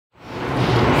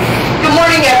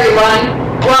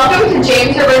Welcome to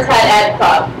James Rivers Head Ed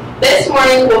Club. This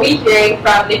morning we'll be hearing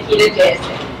from Nikita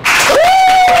Jeyasingh.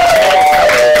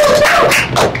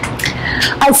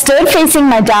 I stood facing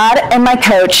my dad and my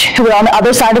coach, who were on the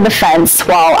other side of the fence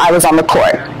while I was on the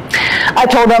court. I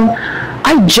told them,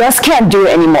 I just can't do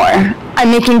it anymore.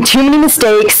 I'm making too many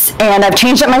mistakes, and I've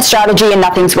changed up my strategy and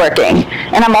nothing's working.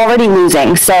 And I'm already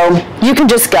losing, so you can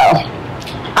just go.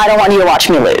 I don't want you to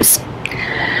watch me lose.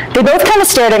 They both kind of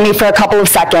stared at me for a couple of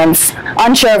seconds,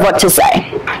 unsure of what to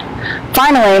say.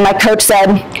 Finally, my coach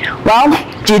said, well,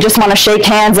 do you just want to shake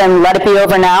hands and let it be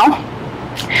over now?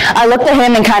 I looked at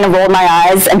him and kind of rolled my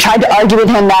eyes and tried to argue with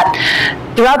him that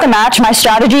throughout the match, my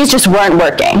strategies just weren't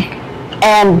working.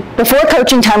 And before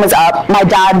coaching time was up, my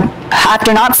dad,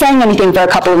 after not saying anything for a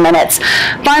couple of minutes,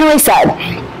 finally said,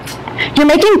 you're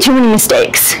making too many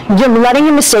mistakes. You're letting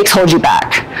your mistakes hold you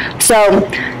back. So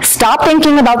stop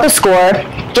thinking about the score,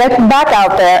 get back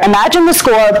out there, imagine the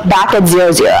score back at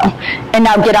 0-0, and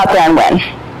now get out there and win.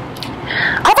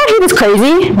 I thought he was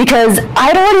crazy because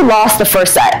I had already lost the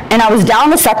first set, and I was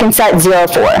down the second set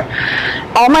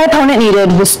 0-4. All my opponent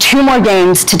needed was 2 more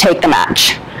games to take the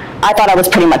match. I thought I was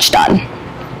pretty much done.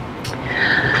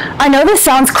 I know this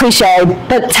sounds cliche,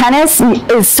 but tennis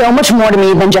is so much more to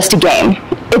me than just a game.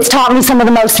 It's taught me some of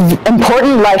the most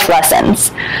important life lessons.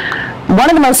 One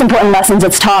of the most important lessons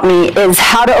it's taught me is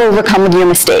how to overcome your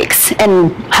mistakes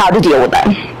and how to deal with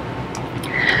them.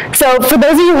 So for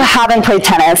those of you who haven't played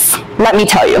tennis, let me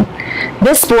tell you,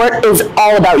 this sport is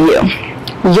all about you.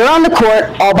 You're on the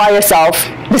court all by yourself,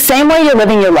 the same way you're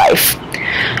living your life.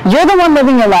 You're the one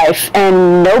living your life,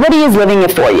 and nobody is living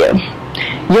it for you.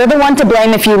 You're the one to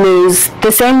blame if you lose,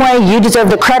 the same way you deserve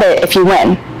the credit if you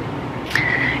win.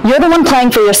 You're the one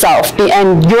playing for yourself,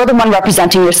 and you're the one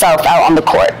representing yourself out on the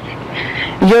court.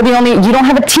 You don't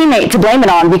have a teammate to blame it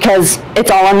on because it's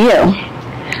all on you.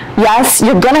 Yes,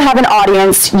 you're going to have an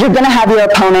audience, you're going to have your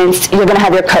opponents, you're going to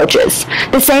have your coaches.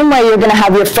 The same way you're going to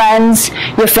have your friends,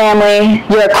 your family,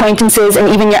 your acquaintances, and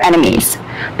even your enemies.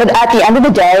 But at the end of the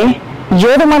day,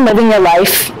 you're the one living your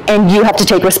life, and you have to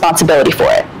take responsibility for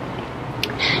it.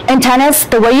 In tennis,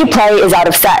 the way you play is out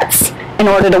of sets. In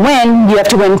order to win, you have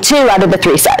to win 2 out of the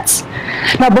 3 sets.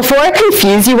 Now, before I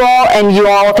confuse you all and you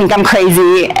all think I'm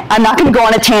crazy, I'm not going to go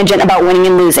on a tangent about winning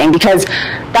and losing because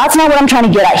that's not what I'm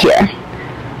trying to get at here.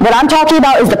 What I'm talking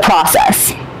about is the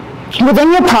process.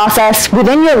 Within your process,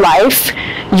 within your life,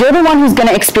 you're the one who's going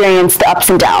to experience the ups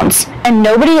and downs, and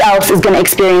nobody else is going to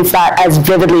experience that as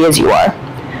vividly as you are.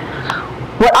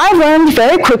 What I've learned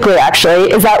very quickly,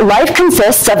 actually, is that life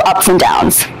consists of ups and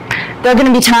downs. There are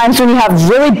going to be times when you have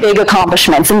really big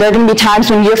accomplishments, and there are going to be times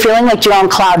when you're feeling like you're on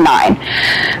cloud 9.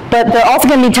 But there are also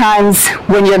going to be times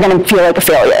when you're going to feel like a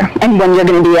failure, and when you're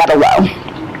going to be at a low.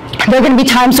 There are going to be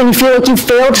times when you feel like you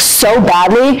failed so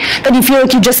badly that you feel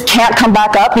like you just can't come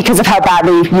back up because of how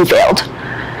badly you failed.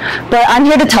 But I'm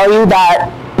here to tell you that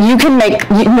you can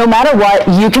no matter what,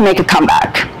 you can make a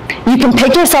comeback. You can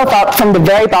pick yourself up from the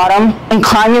very bottom and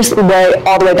climb your way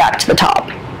all the way back to the top.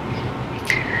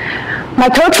 My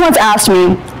coach once asked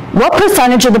me, what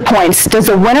percentage of the points does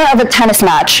the winner of a tennis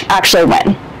match actually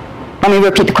win? Let me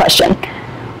repeat the question.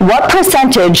 What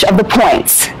percentage of the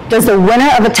points does the winner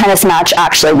of a tennis match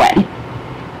actually win?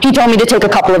 He told me to take a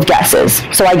couple of guesses.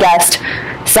 So I guessed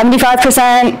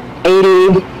 75%,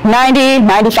 80, 90,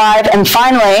 95, and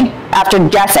finally, after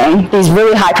guessing these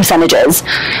really high percentages,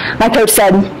 my coach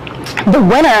said, the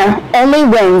winner only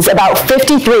wins about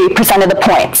 53% of the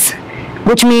points,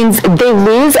 which means they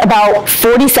lose about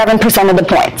 47% of the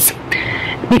points.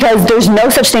 Because there's no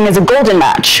such thing as a golden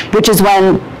match, which is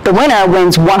when the winner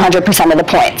wins 100% of the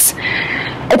points.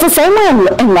 It's the same way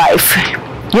in life.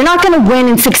 You're not going to win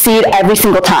and succeed every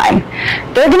single time.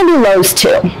 There are going to be lows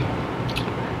too.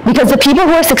 Because the people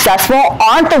who are successful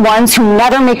aren't the ones who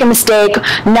never make a mistake,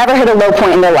 never hit a low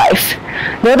point in their life.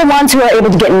 They're the ones who are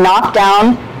able to get knocked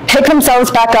down, pick themselves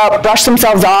back up, brush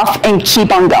themselves off, and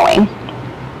keep on going.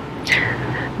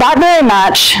 That very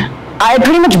match, I had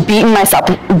pretty much beaten myself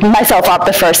up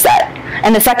the first set.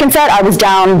 And the second set, I was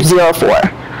down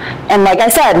 0-4. And like I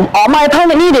said, all my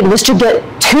opponent needed was to get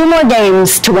 2 more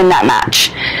games to win that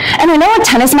match. And I know a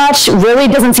tennis match really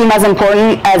doesn't seem as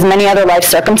important as many other life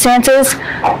circumstances,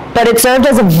 but it served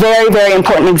as a very, very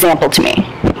important example to me.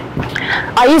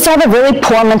 I used to have a really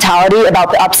poor mentality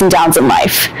about the ups and downs in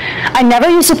life. I never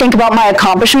used to think about my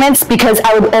accomplishments because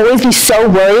I would always be so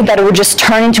worried that it would just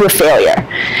turn into a failure.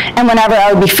 And whenever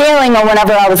I would be failing or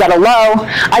whenever I was at a low,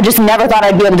 I just never thought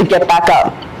I'd be able to get back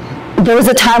up. There was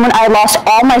a time when I lost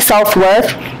all my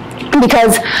self-worth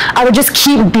because I would just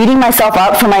keep beating myself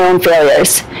up for my own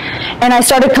failures. And I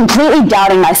started completely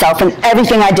doubting myself in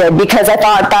everything I did because I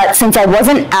thought that since I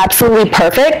wasn't absolutely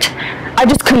perfect, I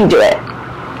just couldn't do it.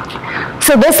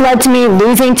 So this led to me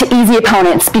losing to easy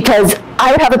opponents because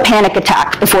I would have a panic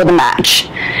attack before the match.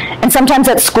 And sometimes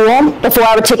at school, before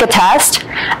I would take a test,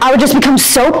 I would just become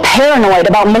so paranoid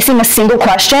about missing a single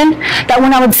question that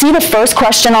when I would see the first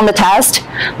question on the test,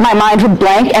 my mind would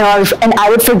blank and I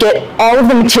would forget all of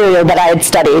the material that I had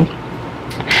studied.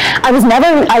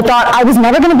 I thought I was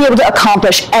never going to be able to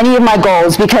accomplish any of my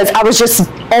goals because I was just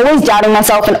always doubting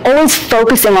myself and always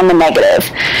focusing on the negative.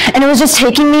 And it was just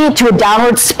taking me to a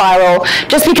downward spiral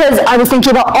just because I was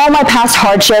thinking about all my past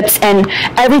hardships and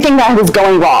everything that was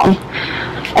going wrong.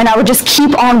 And I would just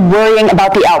keep on worrying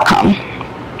about the outcome.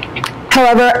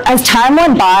 However, as time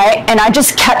went by and I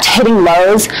just kept hitting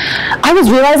lows, I was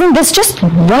realizing this just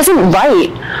wasn't right.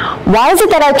 Why is it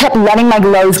that I kept letting my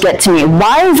lows get to me?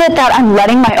 Why is it that I'm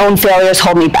letting my own failures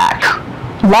hold me back?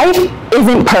 Life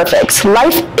isn't perfect.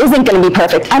 Life isn't going to be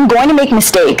perfect. I'm going to make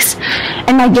mistakes.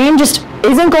 And my game just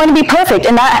isn't going to be perfect,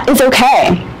 and that is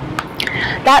okay.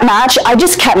 That match, I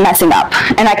just kept messing up.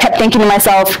 And I kept thinking to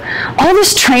myself, all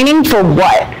this training for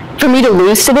what? For me to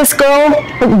lose to this girl?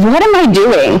 What am I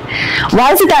doing?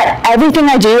 Why is it that everything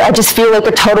I do, I just feel like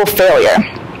a total failure?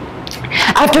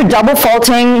 After double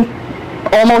faulting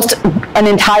almost an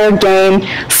entire game,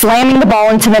 slamming the ball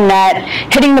into the net,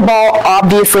 hitting the ball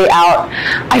obviously out,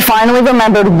 I finally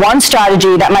remembered one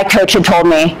strategy that my coach had told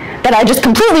me that I just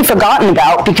completely forgotten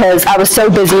about because I was so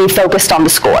busy focused on the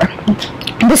score.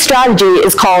 This strategy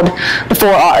is called the 4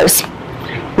 R's.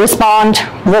 Respond,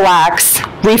 relax,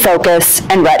 refocus,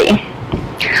 and ready.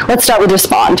 Let's start with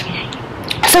respond.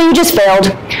 So you just failed.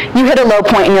 You hit a low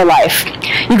point in your life.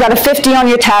 You got a 50 on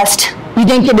your test. You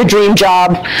didn't get a dream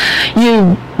job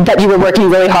that you were working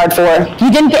really hard for.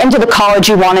 You didn't get into the college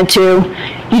you wanted to.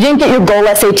 You didn't get your goal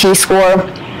SAT score.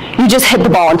 You just hit the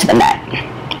ball into the net.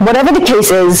 Whatever the case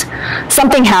is,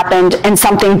 something happened and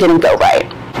something didn't go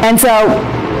right. And so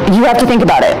you have to think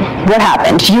about it. What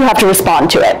happened? You have to respond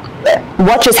to it.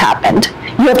 What just happened?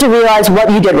 You have to realize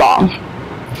what you did wrong.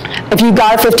 If you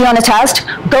got a 50 on a test,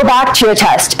 go back to your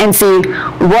test and see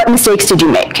what mistakes did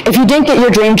you make. If you didn't get your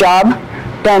dream job,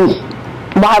 then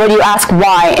why would you ask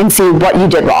why and see what you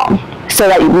did wrong so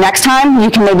that next time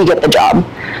you can maybe get the job.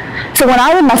 So when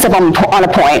I would mess up on a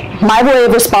point, my way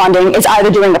of responding is either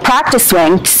doing a practice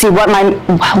swing to see what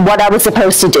I was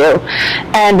supposed to do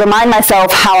and remind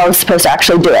myself how I was supposed to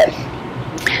actually do it.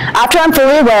 After I'm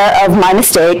fully aware of my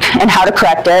mistake and how to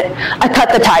correct it, I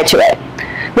cut the tie to it.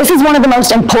 This is one of the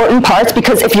most important parts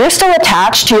because if you're still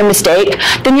attached to your mistake,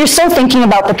 then you're still thinking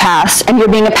about the past and you're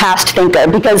being a past thinker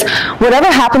because whatever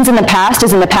happens in the past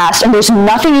is in the past and there's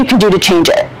nothing you can do to change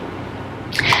it.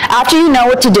 After you know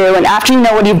what to do and after you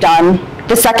know what you've done,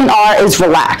 the second R is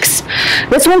relax.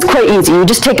 This one's quite easy. You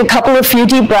just take a few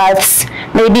deep breaths.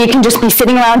 Maybe you can just be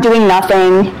sitting around doing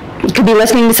nothing. You could be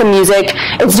listening to some music.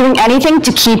 It's doing anything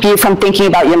to keep you from thinking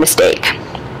about your mistake.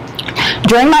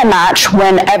 During my match,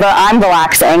 whenever I'm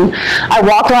relaxing, I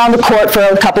walk around the court for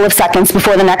a couple of seconds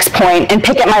before the next point and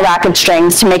pick at my racket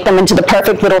strings to make them into the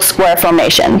perfect little square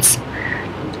formations.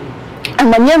 And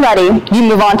when you're ready, you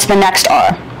move on to the next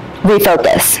R,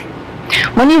 refocus.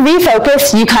 When you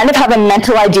refocus, you kind of have a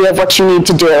mental idea of what you need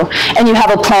to do, and you have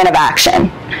a plan of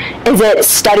action. Is it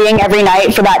studying every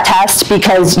night for that test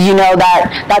because you know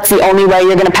that that's the only way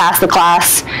you're going to pass the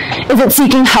class? Is it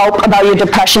seeking help about your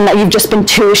depression that you've just been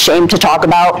too ashamed to talk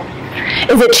about?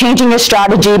 Is it changing your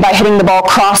strategy by hitting the ball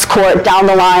cross court down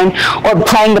the line or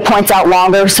playing the points out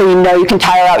longer so you know you can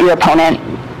tire out your opponent?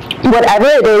 Whatever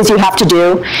it is you have to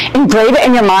do, engrave it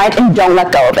in your mind and don't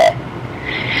let go of it.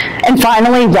 And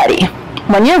finally, ready.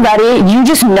 When you're ready, you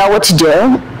just know what to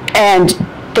do, and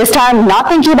this time, not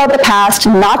thinking about the past,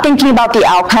 not thinking about the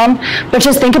outcome, but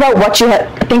just think about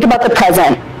the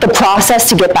present, the process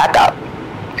to get back up.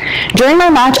 During my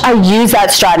match, I used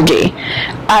that strategy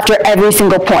after every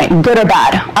single point, good or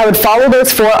bad. I would follow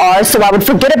those 4 R's, so I would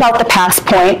forget about the past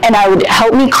point, and I would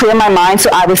help me clear my mind so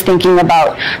I was thinking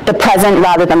about the present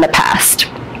rather than the past.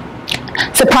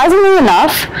 Surprisingly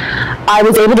enough, I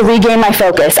was able to regain my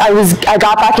focus. I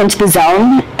got back into the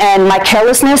zone, and my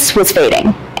carelessness was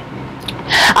fading.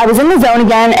 I was in the zone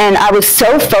again, and I was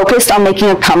so focused on making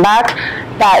a comeback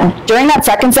that during that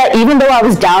second set, even though I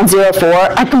was down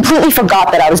 0-4, I completely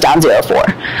forgot that I was down 0-4.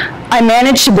 I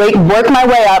managed to work my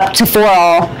way up to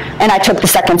 4-all, and I took the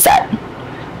second set.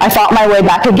 I fought my way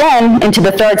back again into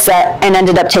the third set and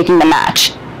ended up taking the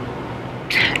match.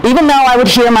 Even though I would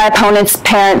hear my opponent's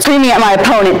parents screaming at my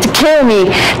opponent to kill me,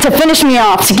 to finish me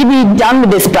off, to get me done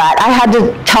with this brat, I had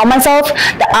to tell myself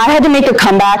that I had to make a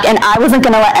comeback and I wasn't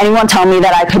going to let anyone tell me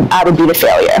that I would beat a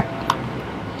failure.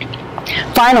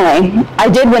 Finally, I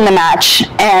did win the match,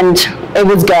 and it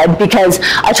was good because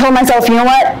I told myself, you know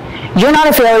what? You're not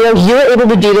a failure. You're able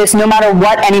to do this no matter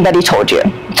what anybody told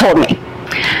me.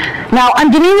 Now,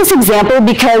 I'm giving you this example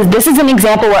because this is an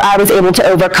example where I was able to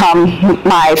overcome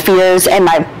my fears and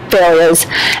my failures,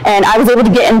 and I was able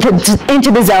to get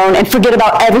into the zone and forget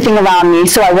about everything around me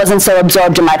so I wasn't so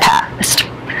absorbed in my past.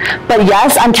 But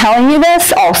yes, I'm telling you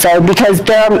this also because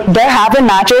there have been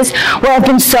matches where I've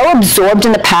been so absorbed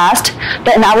in the past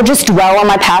that I would just dwell on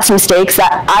my past mistakes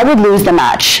that I would lose the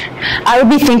match. I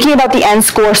would be thinking about the end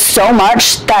score so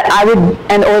much that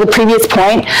or the previous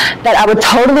point, that I would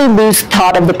totally lose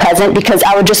thought of the present because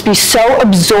I would just be so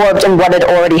absorbed in what had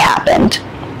already happened.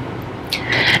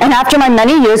 And after my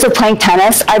many years of playing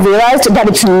tennis, I realized that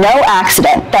it's no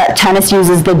accident that tennis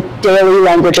uses the daily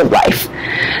language of life.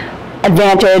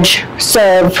 Advantage,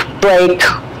 serve, break,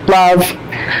 love.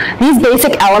 These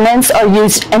basic elements are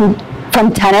used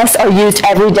from tennis are used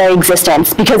everyday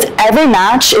existence because every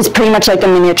match is pretty much like a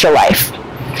miniature life.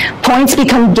 Points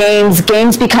become games,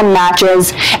 games become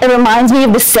matches. It reminds me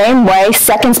of the same way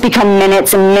seconds become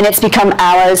minutes and minutes become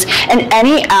hours, and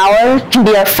any hour can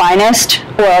be our finest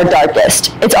or our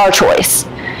darkest. It's our choice.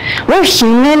 We're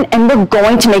human and we're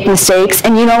going to make mistakes,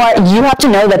 and you know what? You have to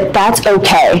know that that's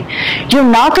okay. You're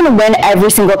not going to win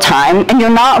every single time, and you're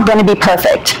not going to be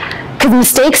perfect because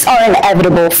mistakes are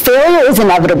inevitable. Failure is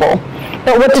inevitable.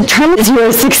 But what determines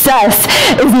your success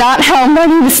is not how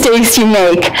many mistakes you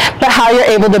make, but how you're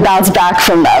able to bounce back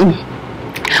from them.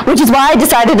 Which is why I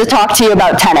decided to talk to you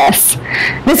about tennis.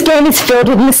 This game is filled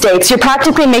with mistakes. You're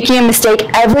practically making a mistake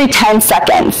every 10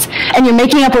 seconds, and you're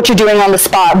making up what you're doing on the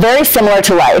spot, very similar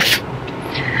to life.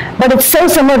 But it's so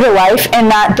similar to life in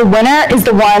that the winner is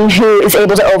the one who is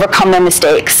able to overcome their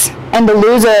mistakes, and the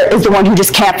loser is the one who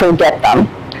just can't forget them.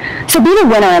 So be the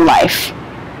winner in life.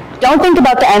 Don't think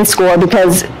about the end score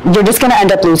because you're just going to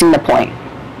end up losing the point.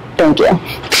 Thank you.